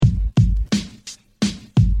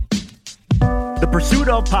Pursuit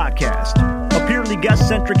of Podcast, a purely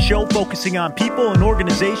guest-centric show focusing on people and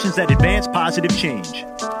organizations that advance positive change.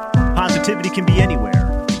 Positivity can be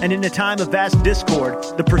anywhere, and in a time of vast discord,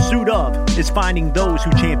 the pursuit of is finding those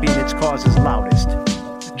who champion its causes loudest.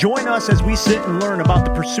 Join us as we sit and learn about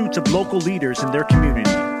the pursuits of local leaders in their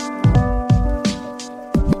community.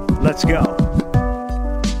 Let's go.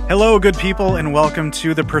 Hello, good people, and welcome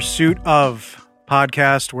to the Pursuit of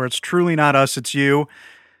Podcast, where it's truly not us, it's you.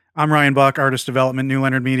 I'm Ryan Buck, Artist Development, New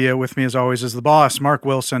Leonard Media. With me, as always, is the boss, Mark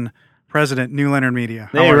Wilson, President, New Leonard Media.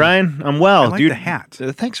 Hey, Ryan. I'm well. I like the hat.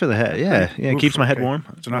 Thanks for the hat. Yeah, it keeps my head warm.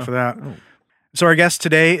 That's enough of that. Oh. So our guest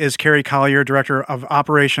today is Carrie Collier, Director of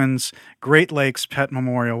Operations, Great Lakes Pet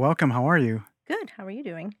Memorial. Welcome. How are you? Good. How are you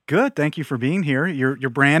doing? Good. Thank you for being here. You're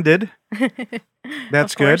branded.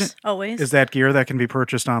 That's of course, good. Always. Is that gear that can be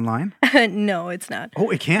purchased online? No, it's not. Oh,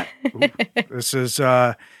 it can't? Ooh. This is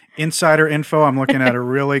insider info. I'm looking at a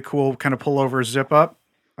really cool kind of pullover zip up.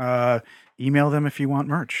 Email them if you want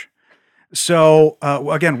merch. So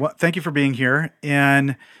again, thank you for being here.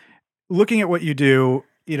 And looking at what you do,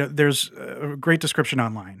 there's a great description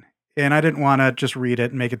online. And I didn't want to just read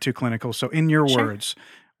it and make it too clinical. So in your words,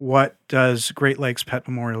 what does Great Lakes Pet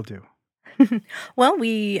Memorial do? Well,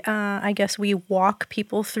 I guess we walk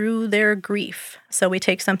people through their grief. So we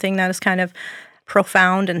take something that is kind of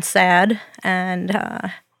profound and sad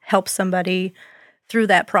and help somebody through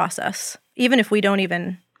that process, even if we don't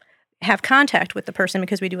even have contact with the person,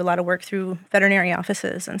 because we do a lot of work through veterinary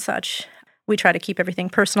offices and such. We try to keep everything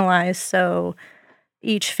personalized, so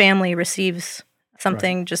each family receives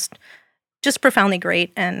something just profoundly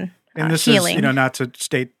great and this healing. Is, not to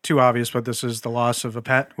state too obvious, but this is the loss of a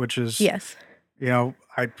pet, which is, yes,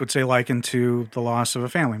 I would say likened to the loss of a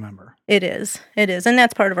family member. It is. And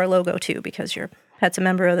that's part of our logo too, because your pet's a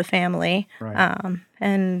member of the family. Right.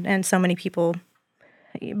 And so many people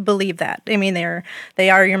believe that. I mean, they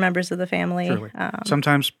are your members of the family. Truly.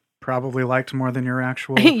 Sometimes probably liked more than your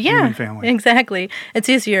actual yeah, human family. Exactly. It's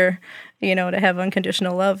easier, to have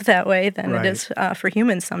unconditional love that way than Right. it is for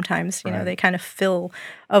humans sometimes. Right. They kind of fill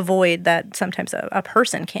a void that sometimes a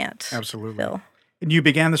person can't Absolutely. fill. And you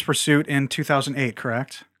began this pursuit in 2008,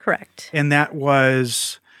 correct? Correct. And that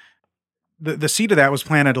was, the seed of that was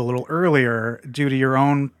planted a little earlier due to your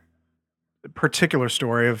own particular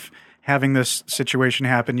story of having this situation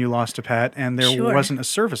happen. You lost a pet, and there Sure. wasn't a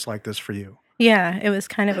service like this for you. Yeah, it was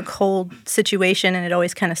kind of a cold situation, and it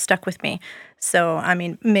always kind of stuck with me. So, I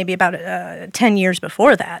mean, maybe about 10 years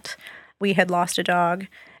before that, we had lost a dog,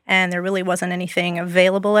 and there really wasn't anything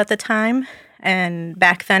available at the time. And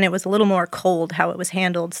back then, it was a little more cold how it was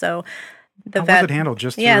handled. So, How was it handled?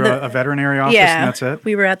 Just through a veterinary office, and that's it?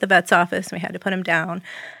 We were at the vet's office, and we had to put him down.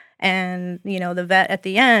 And, the vet at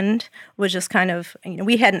the end was just kind of,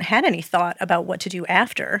 we hadn't had any thought about what to do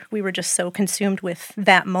after. We were just so consumed with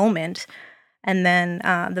that moment. And then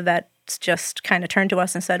the vet just kind of turned to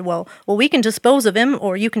us and said, well, we can dispose of him,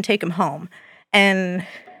 or you can take him home. And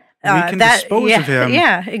we can dispose of him,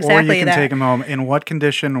 yeah, exactly, or you can take him home. In what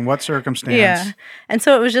condition, in what circumstance? Yeah. And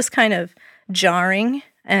so it was just kind of jarring,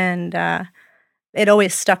 and it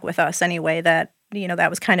always stuck with us anyway that, that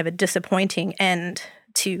was kind of a disappointing end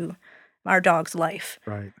to our dog's life.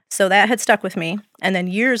 Right. So that had stuck with me. And then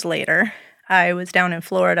years later, I was down in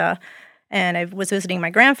Florida, and I was visiting my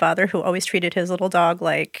grandfather, who always treated his little dog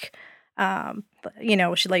like,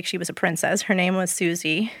 she was a princess. Her name was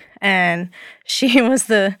Susie, and she was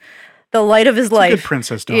the light of his life. A good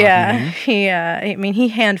princess dog. Yeah, he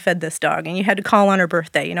hand-fed this dog, and you had to call on her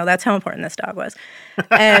birthday. That's how important this dog was.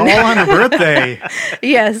 And call on her birthday.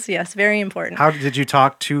 Yes, very important. How did you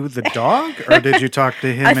talk to the dog, or did you talk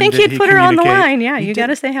to him? I think he'd put her on the line. Yeah, you got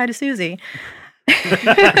to say hi to Susie.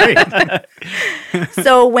 Great.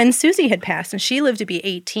 So when Susie had passed, and she lived to be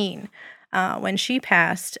 18, when she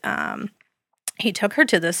passed, he took her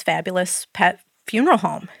to this fabulous pet funeral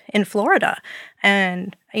home in Florida.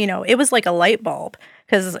 And, it was like a light bulb,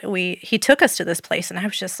 because he took us to this place, and I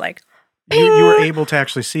was just like, you were able to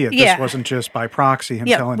actually see it. Yeah. This wasn't just by proxy him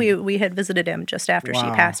telling you. We had visited him just after she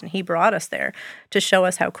Wow. passed, and he brought us there to show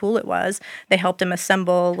us how cool it was. They helped him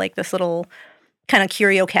assemble like this little kind of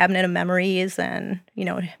curio cabinet of memories, and,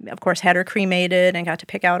 of course, had her cremated and got to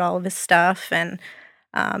pick out all of his stuff. And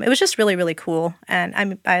it was just really, really cool.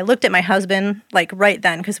 And I looked at my husband like right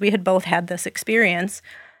then, because we had both had this experience.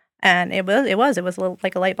 And it was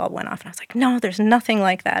like a light bulb went off, and I was like, no, there's nothing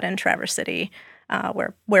like that in Traverse City,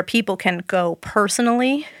 where people can go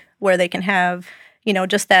personally, where they can have,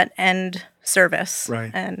 just that end service, Right.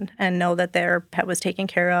 and know that their pet was taken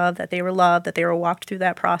care of, that they were loved, that they were walked through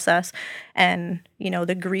that process, and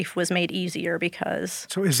the grief was made easier because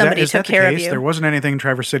So is somebody that took the care case? of you. There wasn't anything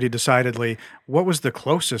Traverse City decidedly. What was the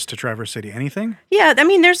closest to Traverse City? Anything? Yeah, I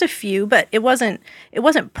mean, there's a few, but it wasn't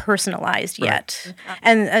personalized yet.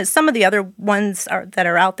 And some of the other ones that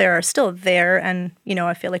are out there are still there, and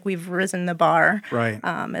I feel like we've risen the bar, Right.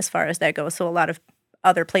 As far as that goes. So a lot of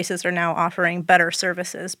other places are now offering better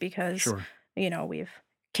services because Sure. we've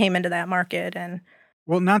came into that market. And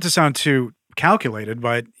Well, not to sound too calculated,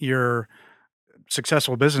 but you're a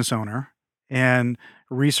successful business owner, and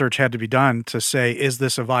research had to be done to say, is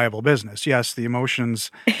this a viable business? Yes, the emotions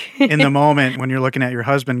in the moment when you're looking at your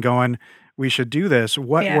husband going, we should do this.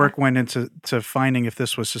 What Yeah. work went into finding if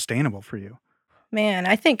this was sustainable for you? Man,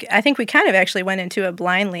 I think we kind of actually went into it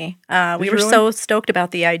blindly. We you were really? so stoked about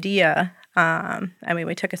the idea. I mean,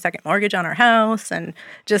 we took a second mortgage on our house and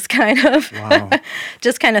just kind of Wow.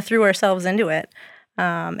 threw ourselves into it.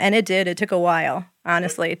 And it did. It took a while,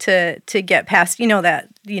 honestly, to get past. That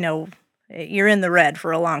you're in the red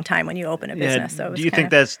for a long time when you open a business. So it was do you think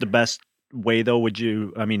kinda- that's the best way though? Would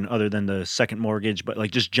you? I mean, other than the second mortgage, but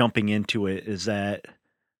like just jumping into it, is that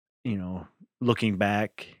looking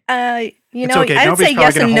back? It's I'd okay. say Nobody's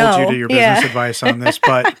yes probably and going to hold no. you to your business advice on this,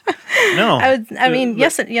 but No, I mean,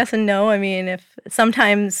 yes and no. I mean, if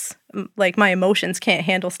sometimes like my emotions can't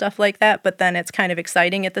handle stuff like that, but then it's kind of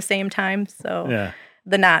exciting at the same time. So yeah.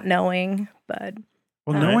 the not knowing, but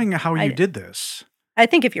well, All right. knowing how you I- did this, I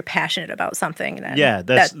think if you're passionate about something, then Yeah,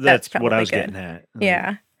 that's what probably I was good. getting at.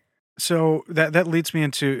 Yeah. so that leads me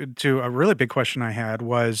into a really big question I had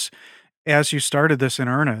was, as you started this in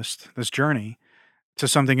earnest, this journey to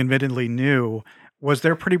something admittedly new, was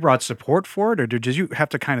there pretty broad support for it, or did you have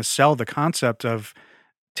to kind of sell the concept of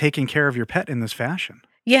taking care of your pet in this fashion?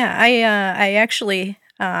 Yeah, I actually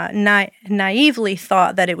naively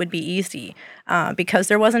thought that it would be easy because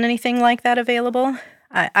there wasn't anything like that available.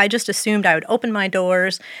 I just assumed I would open my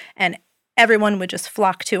doors and everyone would just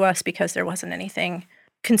flock to us because there wasn't anything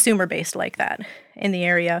consumer based like that in the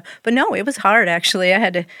area. But no, it was hard actually. I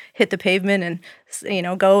had to hit the pavement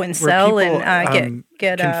and go and Were sell people, and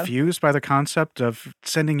get confused by the concept of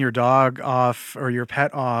sending your dog off or your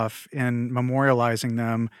pet off and memorializing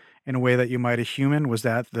them in a way that you might a human? Was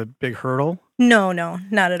that the big hurdle? No,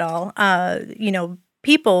 not at all.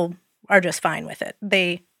 People are just fine with it.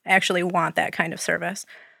 They actually want that kind of service.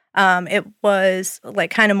 It was like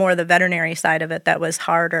kind of more the veterinary side of it that was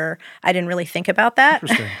harder. I didn't really think about that.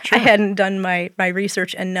 Interesting. I Sure. hadn't done my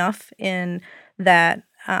research enough in that,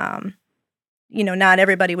 not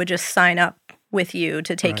everybody would just sign up with you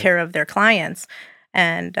to take Right. care of their clients.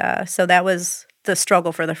 And so that was the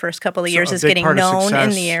struggle for the first couple of So years a is big getting part of known in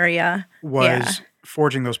success the area. Was Yeah.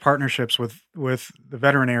 forging those partnerships with the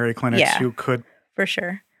veterinary clinics Yeah. who could. For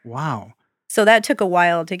sure. Wow. So that took a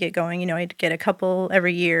while to get going. I'd get a couple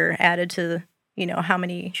every year added to, how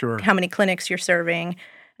many Sure. clinics you're serving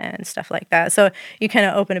and stuff like that. So you kind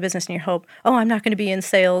of open a business and you hope, oh, I'm not going to be in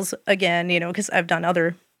sales again, because I've done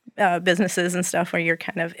other businesses and stuff where you're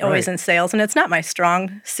kind of always Right. in sales, and it's not my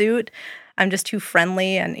strong suit. I'm just too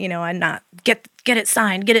friendly, and I'm not get it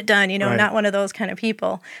signed, get it done. Right. Not one of those kind of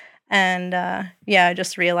people. And I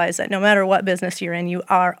just realized that no matter what business you're in, you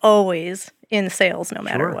are always in sales, no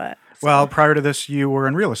matter Sure. what. So- Well, prior to this, you were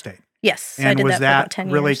in real estate. yes, I And did was that for about that 10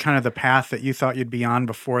 really years. kind of the path that you thought you'd be on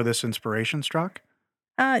before this inspiration struck?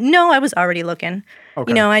 No, I was already looking.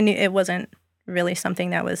 Okay. I knew it wasn't really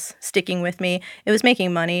something that was sticking with me. It was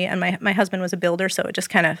making money, and my husband was a builder, so it just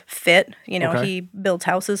kind of fit. Okay. He builds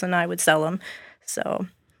houses, and I would sell them. So,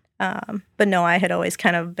 but no, I had always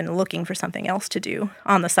kind of been looking for something else to do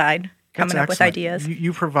on the side, coming That's up with excellent. ideas.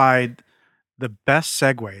 You provide the best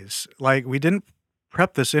segues. Like, we didn't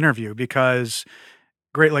prep this interview because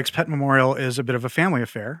Great Lakes Pet Memorial is a bit of a family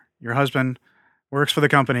affair. Your husband works for the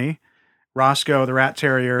company. Roscoe, the rat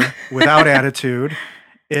terrier without attitude,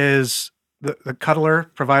 is the cuddler,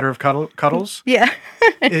 provider of cuddles. Yeah.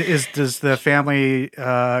 Does the family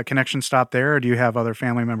connection stop there, or do you have other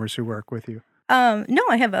family members who work with you? No,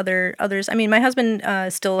 I have others. I mean, my husband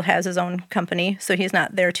still has his own company, so he's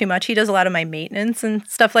not there too much. He does a lot of my maintenance and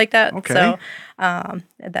stuff like that. Okay. So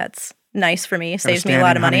that's nice for me. Saves me a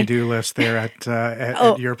lot of money. Honey-do list there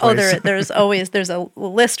at your place. There's a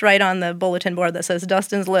list right on the bulletin board that says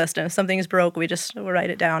Dustin's list, and if something's broke, we'll write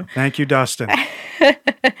it down. Thank you, Dustin.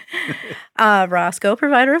 Roscoe,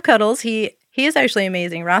 provider of cuddles, he is actually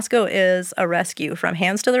amazing. Roscoe is a rescue from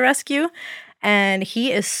Hands to the Rescue, and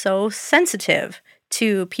he is so sensitive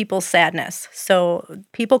to people's sadness. So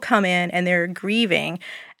people come in and they're grieving,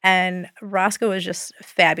 And Roscoe is just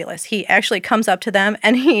fabulous. He actually comes up to them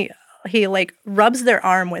and he like rubs their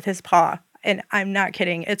arm with his paw. And I'm not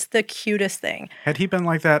kidding. It's the cutest thing. Had he been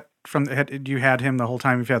like that you had him the whole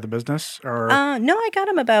time you've had the business? Or No, I got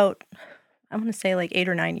him about, I want to say like 8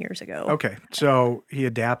 or 9 years ago. Okay. So he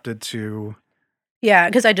adapted to... Yeah,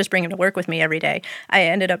 because I just bring him to work with me every day. I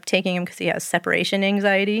ended up taking him because he has separation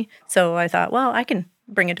anxiety. So I thought, well, I can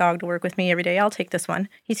bring a dog to work with me every day. I'll take this one.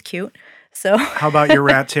 He's cute. So how about your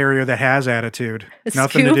rat terrier that has attitude?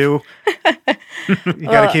 Nothing to Scoop. do. You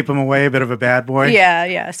got to keep him away. A bit of a bad boy.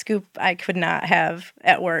 Yeah. Scoop, I could not have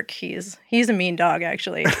at work. He's a mean dog,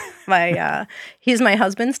 actually. He's my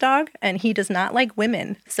husband's dog, and he does not like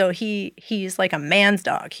women. So he's like a man's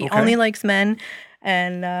dog. He only likes men.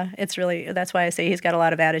 And it's really, that's why I say he's got a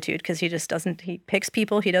lot of attitude, because he just doesn't, he picks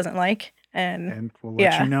people he doesn't like. And we'll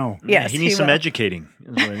let you know. Yes, he needs some educating,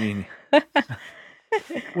 is what I mean.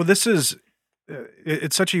 Well, this is,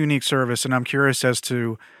 it's such a unique service, and I'm curious as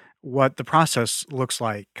to what the process looks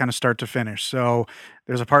like, kind of start to finish. So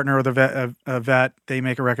there's a partner with a vet, they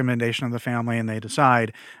make a recommendation of the family, and they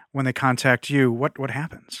decide. When they contact you, what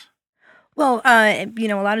happens? Well, a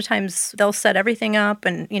lot of times they'll set everything up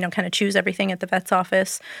and, kind of choose everything at the vet's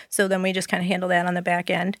office. So then we just kind of handle that on the back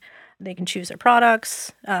end. They can choose their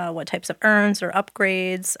products, what types of urns or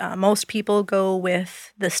upgrades. Most people go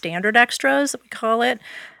with the standard extras, we call it,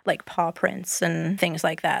 like paw prints and things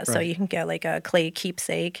like that. Right. So you can get like a clay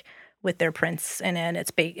keepsake with their prints in it. It's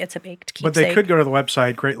a baked keepsake. But they could go to the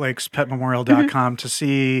website, GreatLakesPetMemorial.com, to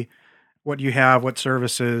see what you have, what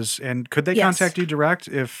services, and could they contact you direct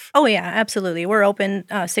if... Oh, yeah, absolutely. We're open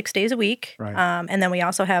 6 days a week. Right. And then we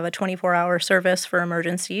also have a 24-hour service for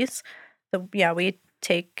emergencies. So, yeah, we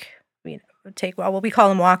we call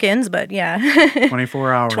them walk-ins, but yeah.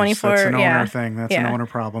 24 hours. 24, That's an owner thing. That's an owner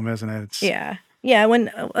problem, isn't it? Yeah,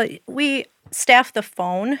 when we staff the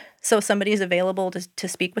phone, so somebody's available to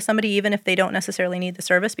speak with somebody, even if they don't necessarily need the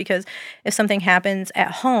service, because if something happens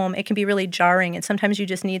at home, it can be really jarring, and sometimes you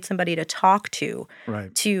just need somebody to talk to,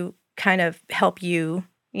 to kind of help you,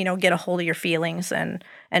 get a hold of your feelings and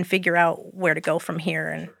figure out where to go from here.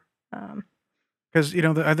 And because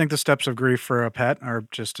I think the steps of grief for a pet are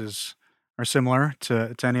similar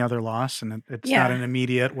to any other loss, and it's not an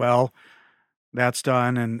immediate, well, that's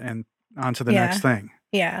done and on to the next thing.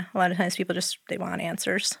 Yeah, a lot of times people they want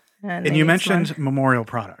answers. And you mentioned memorial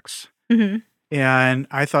products. Mm-hmm. And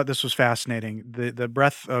I thought this was fascinating. The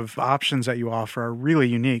breadth of options that you offer are really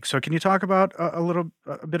unique. So can you talk about a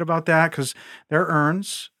bit about that? Because there are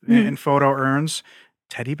urns and photo urns,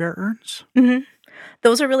 teddy bear urns. Mm-hmm.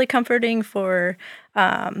 Those are really comforting for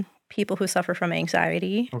people who suffer from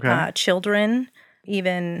anxiety, children,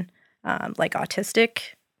 even like autistic,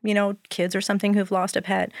 kids or something who've lost a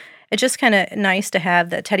pet. It's just kind of nice to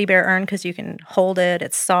have the teddy bear urn because you can hold it.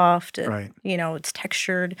 It's soft. It's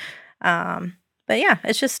textured. But yeah,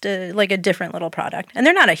 it's just like a different little product. And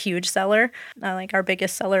they're not a huge seller. Like our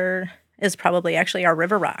biggest seller is probably actually our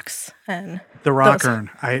River Rocks. And the rock urn.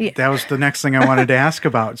 That was the next thing I wanted to ask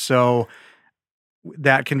about. So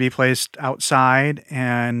that can be placed outside,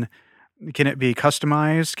 and can it be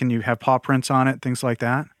customized? Can you have paw prints on it, things like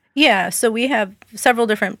that? Yeah, so we have several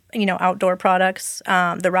different, outdoor products.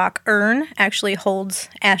 The rock urn actually holds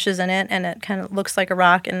ashes in it, and it kind of looks like a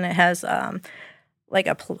rock, and it has like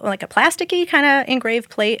a plasticky kind of engraved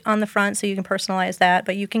plate on the front, so you can personalize that.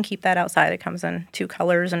 But you can keep that outside. It comes in 2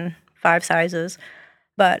 colors and 5 sizes.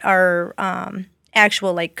 But our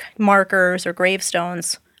actual like markers or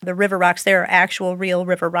gravestones, the River Rocks, they're actual real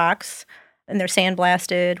river rocks, and they're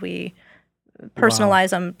sandblasted. We personalize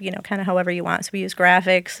them, kind of however you want. So we use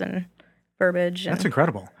graphics and verbiage. That's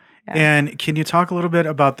incredible. Yeah. And can you talk a little bit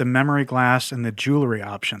about the memory glass and the jewelry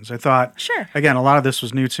options? I thought, again, a lot of this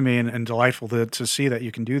was new to me and delightful to see that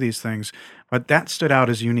you can do these things, but that stood out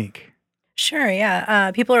as unique. Sure,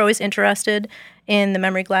 yeah. People are always interested in the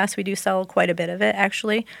memory glass. We do sell quite a bit of it,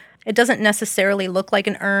 actually. It doesn't necessarily look like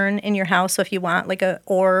an urn in your house, so if you want like a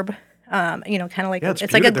orb, kind of like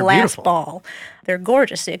it's like a glass ball. They're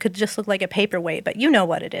gorgeous. It could just look like a paperweight, but you know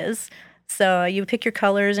what it is. So you pick your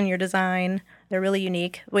colors and your design. They're really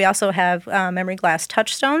unique. We also have memory glass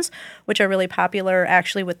touchstones, which are really popular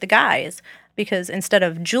actually with the guys, because instead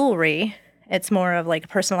of jewelry, it's more of like a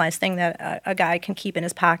personalized thing that a guy can keep in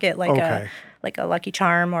his pocket, like a Lucky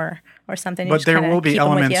Charm or something. But there will be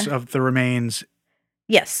elements of the remains.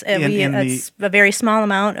 Yes, it's a very small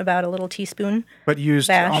amount, about a little teaspoon. But used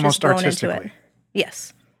almost artistically. Into it.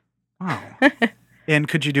 Yes. Wow. And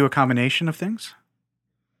could you do a combination of things?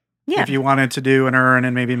 Yeah. If you wanted to do an urn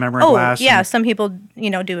and maybe memory glass. Oh, yeah. Some people,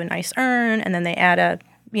 do a nice urn, and then they add a,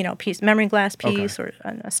 memory glass piece or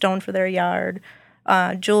a stone for their yard.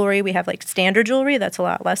 Jewelry, we have like standard jewelry that's a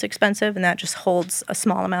lot less expensive, and that just holds a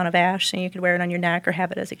small amount of ash, and you could wear it on your neck or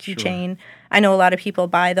have it as a keychain. I know a lot of people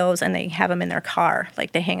buy those and they have them in their car,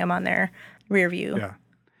 like they hang them on their rear view. Yeah.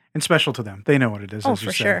 And special to them. They know what it is, Oh, as you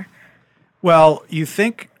for say. sure. Well, you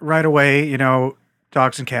think right away,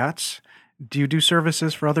 dogs and cats. Do you do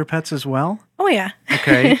services for other pets as well? Oh, yeah.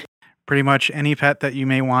 Okay. Pretty much any pet that you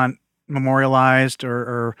may want memorialized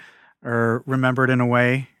or remembered in a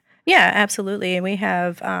way. Yeah, absolutely. And we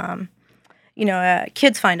have,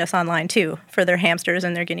 kids find us online too for their hamsters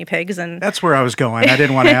and their guinea pigs. And That's where I was going. I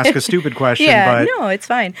didn't want to ask a stupid question, yeah, but no, it's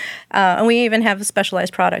fine. And we even have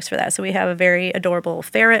specialized products for that. So we have a very adorable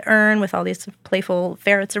ferret urn with all these playful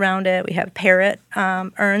ferrets around it. We have parrot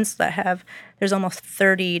urns that there's almost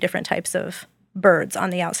 30 different types of birds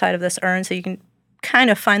on the outside of this urn. So you can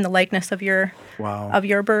kind of find the likeness of your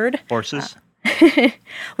bird. Horses?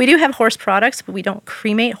 We do have horse products, but we don't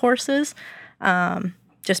cremate horses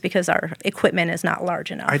just because our equipment is not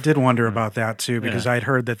large enough. I did wonder about that too, because I'd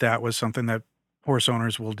heard that was something that horse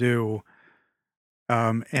owners will do.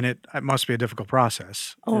 And it must be a difficult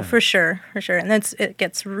process. Oh, for sure. And it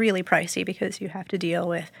gets really pricey because you have to deal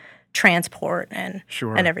with transport and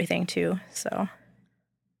everything too. So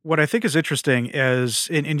what I think is interesting is,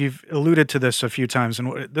 and you've alluded to this a few times,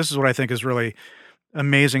 and this is what I think is really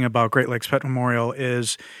amazing about Great Lakes Pet Memorial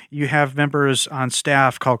is you have members on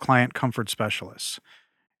staff called client comfort specialists.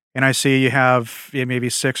 And I see you have maybe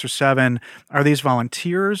 6 or 7. Are these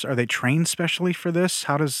volunteers? Are they trained specially for this?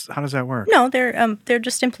 How does that work? No, they're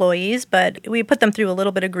just employees, but we put them through a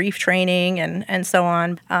little bit of grief training and so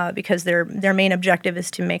on because their main objective is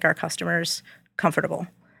to make our customers comfortable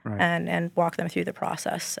and walk them through the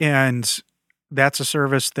process. And that's a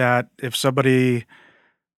service that if somebody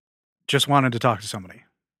just wanted to talk to somebody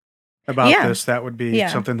about this, that would be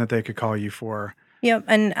something that they could call you for. Yep.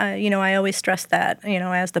 And, I always stress that,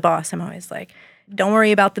 as the boss, I'm always like, don't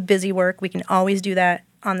worry about the busy work. We can always do that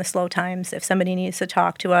on the slow times if somebody needs to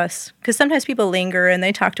talk to us. Because sometimes people linger and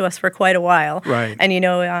they talk to us for quite a while. Right. And,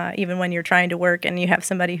 even when you're trying to work and you have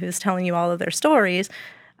somebody who's telling you all of their stories,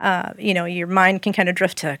 your mind can kind of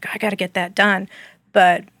drift to, I got to get that done.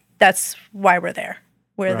 But that's why we're there.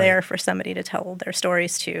 We're there for somebody to tell their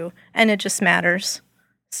stories to, and it just matters.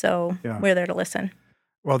 So we're there to listen.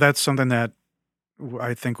 Well, that's something that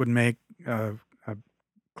I think would make a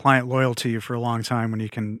client loyal to you for a long time when you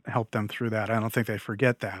can help them through that. I don't think they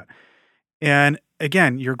forget that. And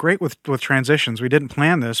again, you're great with transitions. We didn't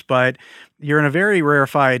plan this, but you're in a very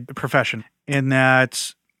rarefied profession in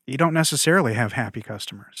that you don't necessarily have happy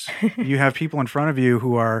customers. You have people in front of you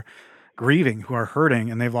who are grieving, who are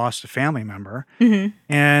hurting, and they've lost a family member. Mm-hmm.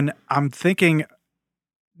 And I'm thinking,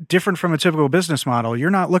 different from a typical business model,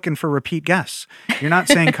 you're not looking for repeat guests. You're not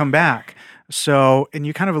saying come back. So, and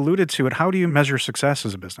you kind of alluded to it, how do you measure success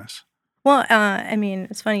as a business? Well,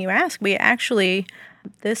 it's funny you ask. We actually,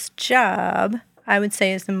 this job, I would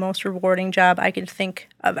say, is the most rewarding job I could think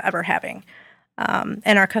of ever having.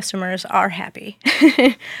 And our customers are happy.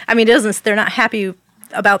 They're not happy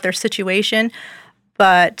about their situation,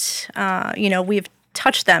 but, we've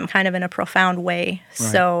touched them kind of in a profound way. Right.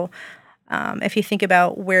 So if you think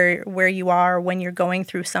about where you are when you're going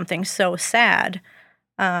through something so sad,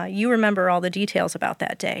 you remember all the details about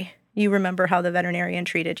that day. You remember how the veterinarian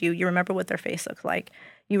treated you. You remember what their face looked like.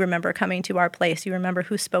 You remember coming to our place. You remember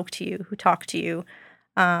who spoke to you, who talked to you.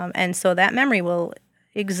 And so that memory will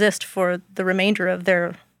exist for the remainder of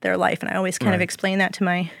their life. And I always kind of explain that to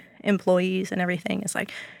my employees and everything. It's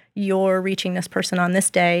like, you're reaching this person on this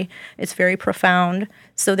day. It's very profound.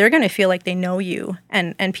 So they're going to feel like they know you.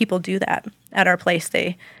 And people do that at our place.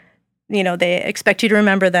 They expect you to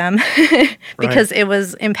remember them because it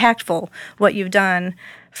was impactful what you've done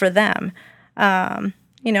for them.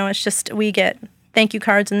 It's just, we get thank you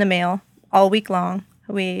cards in the mail all week long.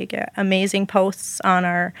 We get amazing posts on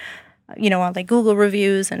our, on like Google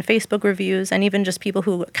reviews and Facebook reviews, and even just people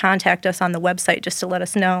who contact us on the website just to let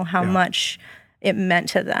us know how much it meant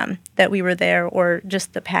to them that we were there, or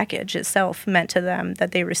just the package itself meant to them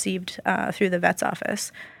that they received through the vet's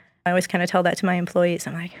office. I always kind of tell that to my employees.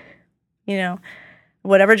 I'm like,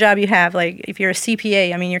 whatever job you have, like if you're a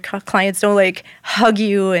CPA, your clients don't like hug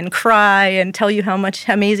you and cry and tell you how much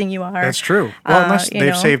amazing you are. That's true. Well, unless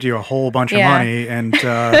they've saved you a whole bunch of money and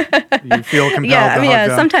you feel compelled to hug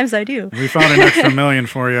them. Sometimes I do. We found an extra $1 million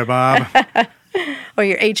for you, Bob. Or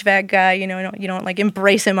your HVAC guy, you don't like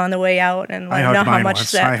embrace him on the way out and let him know how much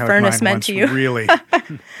that furnace meant to you. Really,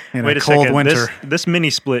 in Wait a cold second. winter. This mini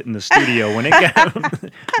split in the studio when it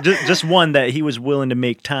got just one that he was willing to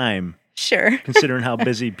make time Sure. considering how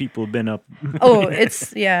busy people have been up. Oh,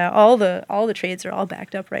 it's all the trades are all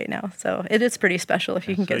backed up right now, so it is pretty special if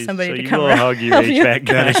you can get somebody to come you will around. hug your help you. HVAC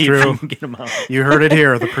guy. That is if true. you can get him out. You heard it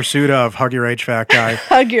here. The pursuit of hug your HVAC guy.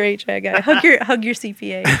 Hug your HVAC guy. Hug your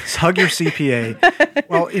CPA. Hug your CPA.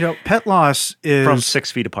 Well, pet loss is From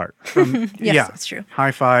 6 feet apart. Yes, that's true.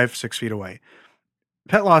 High five, 6 feet away.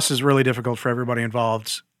 Pet loss is really difficult for everybody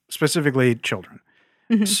involved, specifically children.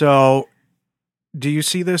 Mhm. So, do you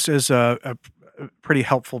see this as a pretty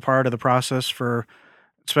helpful part of the process for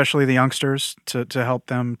especially the youngsters to help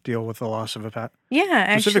them deal with the loss of a pet? Yeah,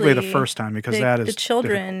 actually. Specifically the first time, because that is the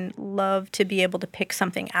children love to be able to pick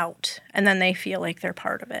something out, and then they feel like they're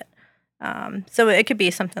part of it. So it could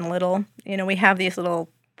be something little. We have these little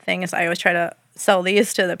things. I always try to sell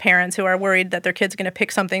these to the parents who are worried that their kid's going to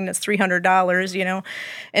pick something that's $300,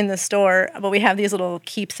 in the store. But we have these little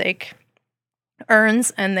keepsake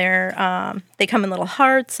urns, and they come in little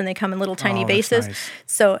hearts, and they come in little tiny that's vases. nice.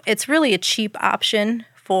 So it's really a cheap option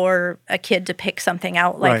for a kid to pick something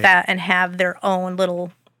out like Right. that and have their own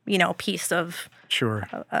little, piece of Sure.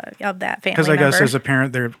 of that family Because I guess member. as a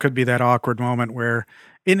parent, there could be that awkward moment where,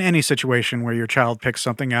 in any situation where your child picks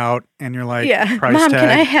something out and you're like, yeah, price Mom, tag, can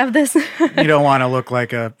I have this? you don't want to look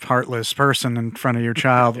like a heartless person in front of your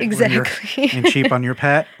child when you're Exactly. being cheap on your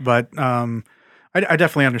pet. But I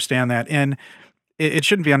definitely understand that. And it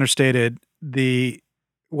shouldn't be understated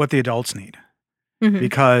what the adults need. Mhm.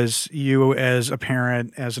 Because you as a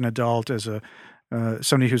parent, as an adult, as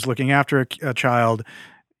somebody who's looking after a child,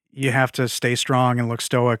 you have to stay strong and look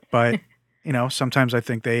stoic. But, sometimes I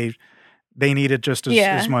think they need it just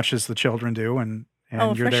as much as the children do. And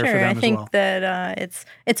Oh, you're for there sure. for them I as think well. that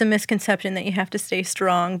it's a misconception that you have to stay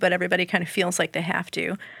strong, but everybody kind of feels like they have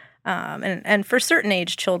to. And for certain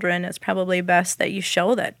age children, it's probably best that you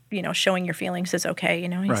show that, showing your feelings is okay. You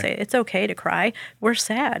Right. say it's okay to cry. We're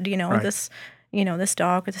sad. Right. This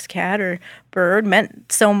dog or this cat or bird meant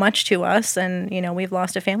so much to us, and we've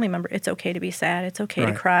lost a family member. It's okay to be sad. It's okay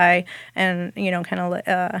to Right. cry, and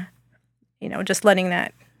just letting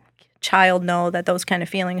that child know that those kind of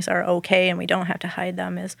feelings are okay and we don't have to hide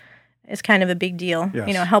them is kind of a big deal. Yes.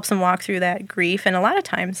 It helps them walk through that grief. And a lot of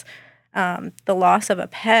times, the loss of a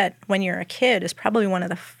pet when you're a kid is probably one of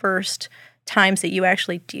the first times that you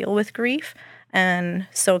actually deal with grief. And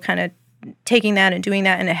so kind of taking that and doing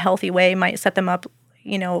that in a healthy way might set them up,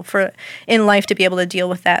 for in life to be able to deal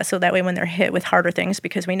with that. So that way when they're hit with harder things,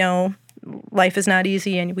 because we know life is not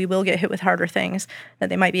easy and we will get hit with harder things, that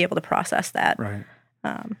they might be able to process that. Right.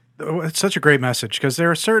 It's such a great message because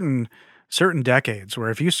there are certain decades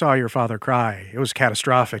where if you saw your father cry, it was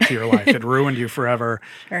catastrophic to your life. It ruined you forever.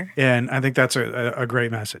 Sure. And I think that's a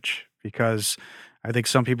great message because I think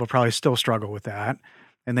some people probably still struggle with that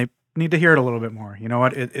and they need to hear it a little bit more. You know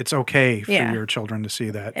what? It's okay for Yeah. your children to see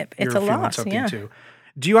that It's you're a feeling loss, something yeah. too.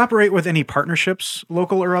 Do you operate with any partnerships,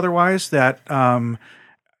 local or otherwise, that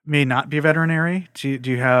may not be veterinary? Do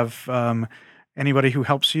you have anybody who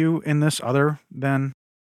helps you in this other than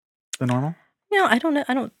the normal? No, I don't know.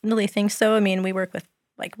 I don't really think so. I mean, we work with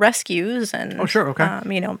like rescues and Oh, sure, okay.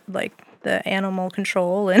 like the animal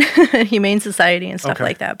control and humane society and stuff Okay.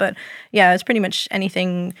 like that. But yeah, it's pretty much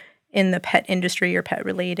anything in the pet industry or pet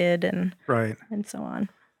related and Right. so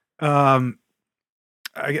on.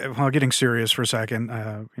 Getting serious for a second,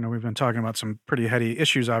 we've been talking about some pretty heady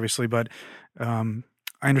issues, obviously, but I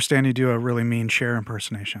understand you do a really mean Cher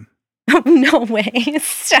impersonation. No way.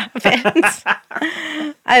 Stop it.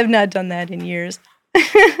 I have not done that in years.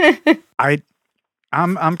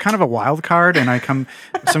 I'm kind of a wild card, and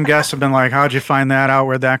some guests have been like, "How'd you find that out?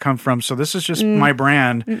 Where'd that come from?" So this is just my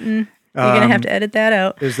brand. You're going to have to edit that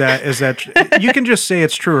out. Is that you can just say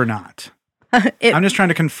it's true or not? I'm just trying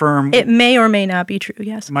to confirm. It may or may not be true,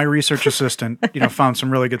 yes. My research assistant, found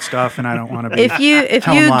some really good stuff, and I don't want to be. If you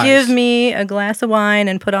telling lies. give me a glass of wine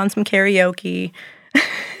and put on some karaoke,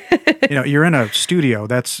 you're in a studio.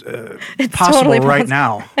 That's It's possible totally right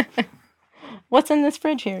possible. now. what's in this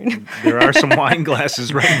fridge here? There are some wine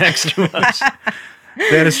glasses right next to us.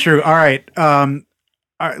 That is true. All right.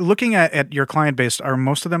 Looking at your client base, are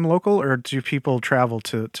most of them local, or do people travel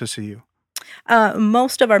to see you?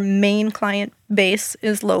 Most of our main client base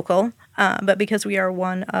is local, but because we are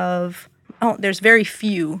there's very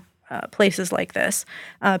few places like this,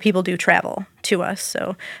 people do travel to us.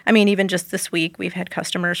 So, I mean, even just this week, we've had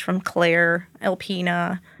customers from Clare,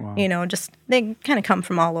 Alpena, Wow. they kind of come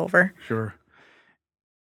from all over. Sure.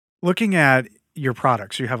 Looking at your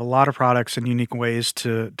products, you have a lot of products and unique ways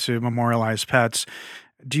to memorialize pets.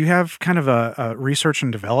 Do you have kind of a research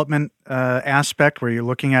and development aspect where you're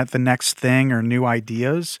looking at the next thing or new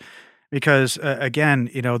ideas? because again,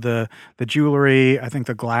 the jewelry, I think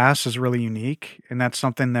the glass is really unique, and that's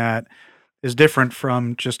something that is different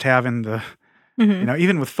from just having the, Mhm.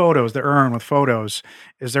 even with photos, the urn with photos.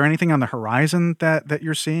 Is there anything on the horizon that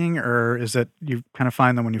you're seeing, or is it you kind of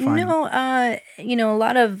find them when you find them? No, a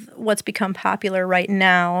lot of what's become popular right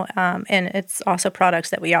now, and it's also products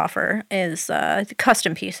that we offer, is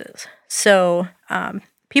custom pieces. So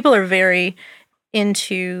people are very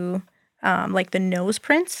into like the nose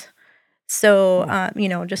prints. So,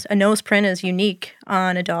 Oh, just a nose print is unique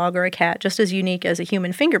on a dog or a cat, just as unique as a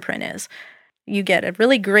human fingerprint is. You get a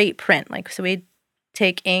really great print. Like, so we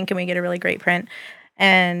take ink and we get a really great print.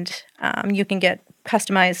 And you can get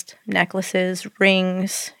customized necklaces,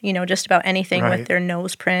 rings, just about anything with right. their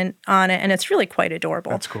nose print on it. And it's really quite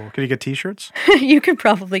adorable. That's cool. Could you get T-shirts? You could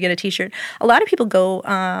probably get a t-shirt. A lot of people go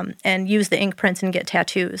and use the ink prints and get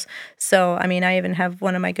tattoos. So, I mean, I even have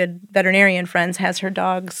one of my good veterinarian friends has her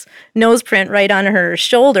dog's nose print right on her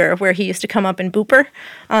shoulder where he used to come up and boop her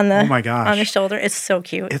on the Oh my on the gosh. shoulder. It's so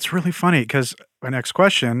cute. It's really funny because my next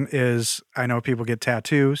question is, I know people get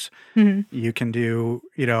tattoos. Mhm. You can do,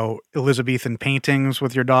 Elizabethan paintings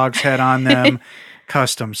with your dog's head on them,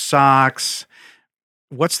 custom socks.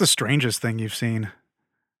 What's the strangest thing you've seen?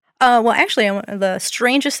 Well, actually, the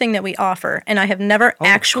strangest thing that we offer, and I have never Oh,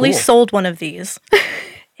 actually cool. sold one of these,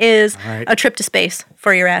 is All right. a trip to space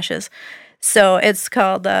for your ashes. So it's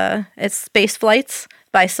called it's Space Flights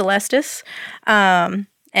by Celestis,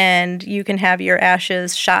 and you can have your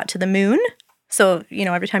ashes shot to the moon. So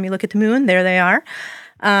every time you look at the moon, there they are,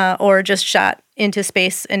 or just shot into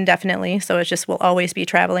space indefinitely. So it just will always be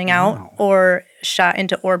traveling out, Wow. or shot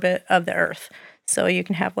into orbit of the Earth. So you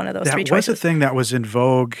can have one of those three That was a choices. thing that was in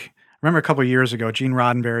vogue. I remember a couple of years ago, Gene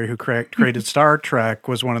Roddenberry, who created Star Trek,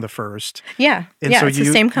 was one of the first. Yeah, And yeah, so it's the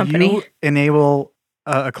same company. you enable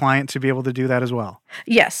a client to be able to do that as well.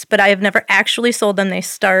 Yes, but I have never actually sold them. They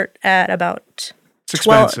start at about It's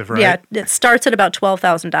expensive, right? Yeah, it starts at about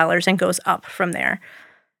 $12,000 and goes up from there.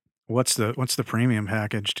 What's the premium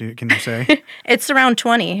package? Can you say? It's around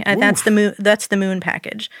 20. And that's Oof. the moon. That's the moon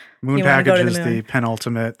package. Moon You wanna go package to is the the moon.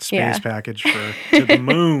 penultimate space Yeah. package for. To the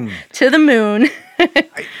moon. To the moon.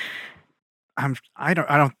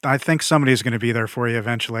 I think somebody's going to be there for you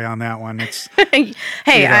eventually on that one. It's Hey,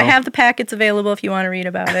 You I know. have the packets available if you want to read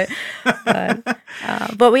about it.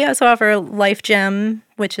 But we also offer Life Gem,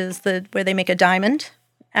 which is where they make a diamond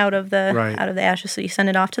out of the Right. ashes. So you send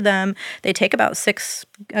it off to them. They take about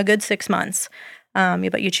a good 6 months.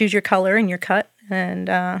 But you choose your color and your cut and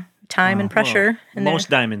time and pressure. Well, and most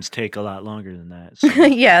diamonds take a lot longer than that. So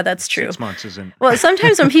yeah, that's true. 6 months isn't. Well,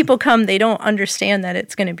 sometimes when people come, they don't understand that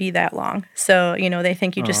it's going to be that long. So, they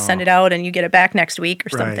think you just send it out and you get it back next week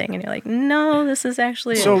or Right. something. And you're like, no, this is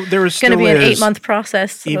actually so there is going to still be an is, 8-month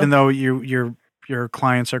process. So. even though your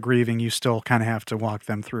clients are grieving, you still kind of have to walk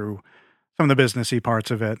them through some of the businessy parts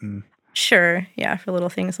of it, and Sure. Yeah, for little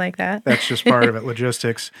things like that. that's just part of it,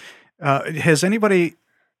 logistics. Has anybody,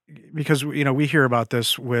 because we hear about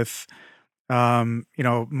this with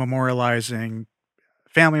memorializing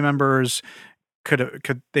family members,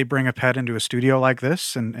 could they bring a pet into a studio like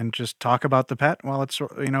this and just talk about the pet while it's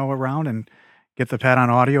around and get the pet on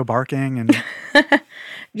audio barking, and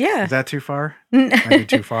Yeah. is that too far? Might be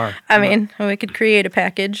too far. I mean, we could create a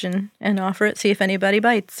package and offer it, see if anybody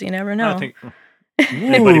bites. You never know. I think.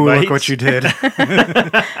 Ooh, look bites? what you did.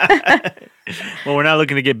 Well, we're not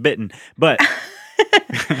looking to get bitten, but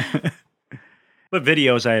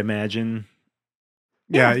videos, I imagine.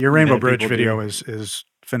 Yeah, your We've Rainbow had Bridge people video do. is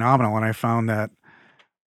phenomenal, and I found that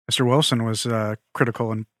Mr. Wilson was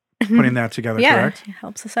critical in putting that together. yeah, Correct? it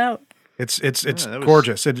helps us out. It's that was-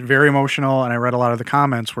 gorgeous. It's very emotional, and I read a lot of the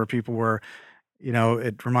comments where people were,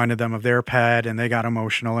 it reminded them of their pet, and they got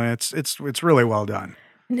emotional, and it's really well done.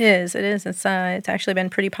 It is. It is. It's actually been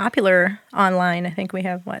pretty popular online. I think we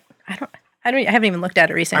have I haven't even looked at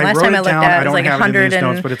it recently. Last wrote time I it looked down. at I it, it was don't like have it in these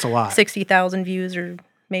notes, 160,000 but it's a lot. views, or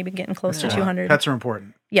maybe getting close to Yeah. 200. Pets are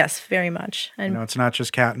important. Yes, very much. And It's not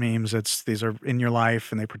just cat memes. These are in your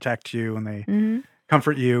life, and they protect you, and they mhm.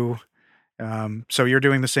 comfort you. So you're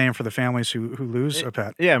doing the same for the families who lose a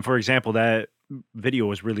pet. Yeah, and for example, that video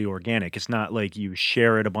was really organic. It's not like you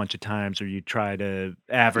share it a bunch of times or you try to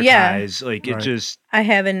advertise. Like it Right. just I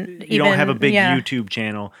haven't you don't have a big yeah. YouTube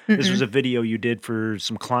channel. This was a video you did for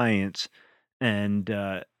some clients, and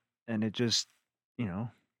it just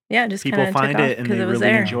Yeah, just people kinda find took it off and 'cause they it was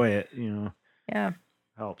really there. enjoy it. Yeah.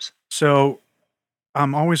 Helps. So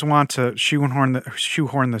always want to shoehorn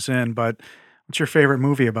this in, but what's your favorite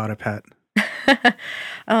movie about a pet?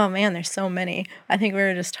 Oh man, there's so many. I think we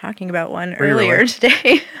were just talking about one Were you earlier really?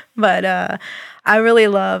 today. But I really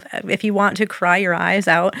love, if you want to cry your eyes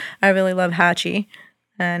out, I really love Hachi.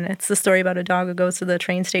 And it's the story about a dog who goes to the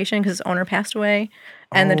train station because his owner passed away.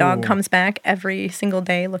 And the dog comes back every single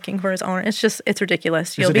day looking for his owner. It's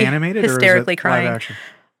ridiculous. You'll be animated hysterically or is it crying. live action?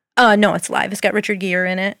 No, it's live. It's got Richard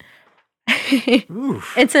Gere in it.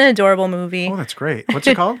 Oof. It's an adorable movie. Oh, that's great. What's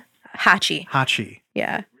it called? Hachi. Hachi.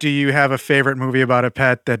 Yeah. Do you have a favorite movie about a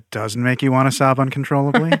pet that doesn't make you want to sob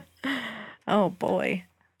uncontrollably? Oh, boy.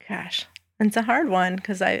 Gosh. It's a hard one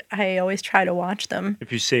because I always try to watch them.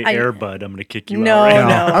 If you say Air Bud, I'm going to kick you No, out right No.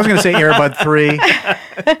 now. I was going to say Air Bud 3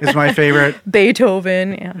 is my favorite.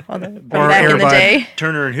 Beethoven. Yeah. Or back Air in the Bud. day.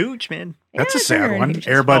 Turner and Hooch, man. That's a Yeah, sad Turner one. and Hooch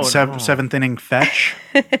is- Air Bud Oh, no. seventh inning fetch.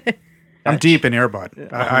 I'm deep in Air Bud.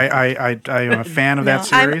 I am a fan of that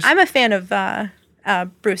series. I'm a fan of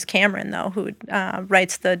Bruce Cameron, though, who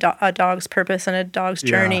writes A Dog's Purpose and A Dog's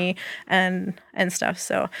Journey and stuff.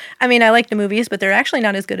 So, I mean, I like the movies, but they're actually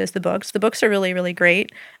not as good as the books. The books are really, really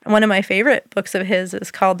great. And one of my favorite books of his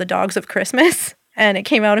is called The Dogs of Christmas, and it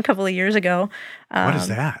came out a couple of years ago. What is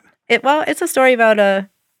that? It's a story about a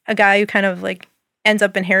guy who kind of like ends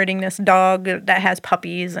up inheriting this dog that has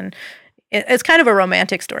puppies, and it's kind of a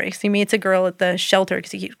romantic story. So he meets a girl at the shelter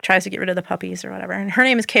because he tries to get rid of the puppies or whatever. And her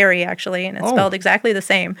name is Carrie, actually, and it's spelled exactly the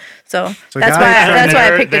same. So that's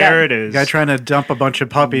why I picked it up. There it is. Guy trying to dump a bunch of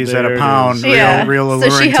puppies There at it a pound. is. Real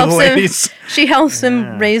alluring to the ladies. She helps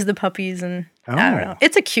him raise the puppies, and I don't know.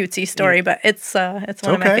 It's a cutesy story, but it's one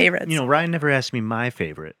of my favorites. You know, Ryan never asked me my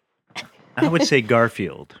favorite. I would say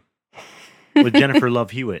Garfield with Jennifer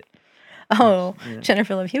Love Hewitt. Oh,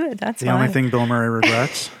 Jennifer Love Hewitt. That's The only thing Bill Murray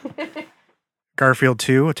regrets. Garfield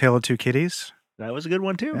 2, A Tale of Two Kitties. That was a good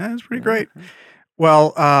one, too. Yeah, it's pretty great.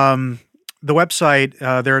 Well, the website,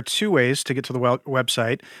 there are two ways to get to the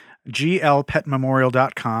website.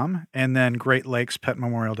 glpetmemorial.com and then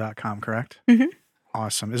greatlakespetmemorial.com, correct? Mm-hmm.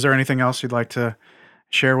 Awesome. Is there anything else you'd like to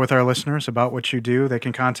share with our listeners about what you do? They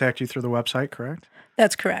can contact you through the website, correct?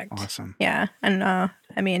 That's correct. Awesome. Yeah, and I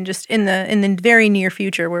mean, just in the very near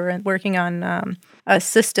future, we're working on a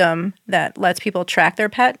system that lets people track their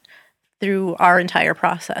pet through our entire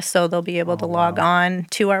process. So they'll be able to log on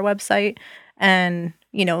to our website and,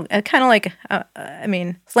 you know, kind of like, I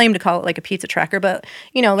mean, it's lame to call it like a pizza tracker, but,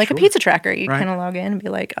 you know, like a pizza tracker, you kind of log in and be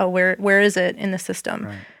like, oh, where is it in the system?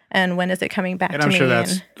 Right. And when is it coming back to me? And I'm sure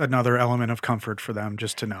that's another element of comfort for them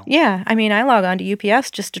just to know. Yeah. I mean, I log on to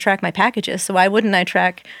UPS just to track my packages. So why wouldn't I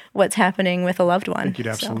track what's happening with a loved one? I think you'd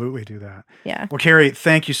absolutely do that. Yeah. Well, Carrie,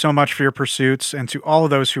 thank you so much for your pursuits, and to all of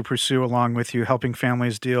those who pursue along with you, helping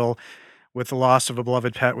families deal with the loss of a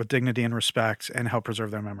beloved pet with dignity and respect and help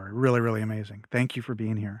preserve their memory. Really, really amazing. Thank you for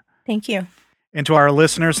being here. Thank you. And to our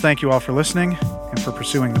listeners, thank you all for listening and for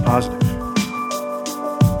pursuing the positive.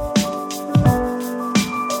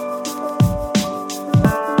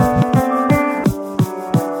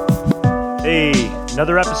 Hey,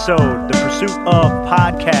 another episode, The Pursuit of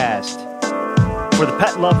Podcast. For the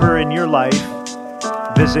pet lover in your life,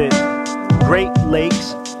 visit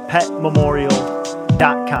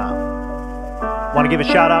GreatLakesPetMemorial.com. Want to give a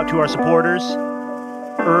shout out to our supporters,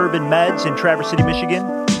 Herb and Meds in Traverse City, Michigan,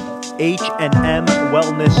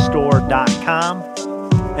 HNMWellnessStore.com,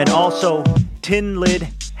 and also Tin Lid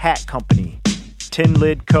Hat Company,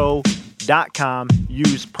 tinlidco.com.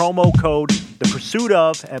 Use promo code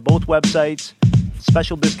ThePursuitOf at both websites.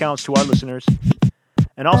 Special discounts to our listeners.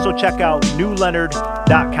 And also check out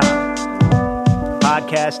newleonard.com.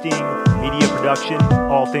 Podcasting, media production,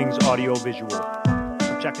 all things audio visual.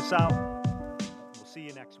 So check us out.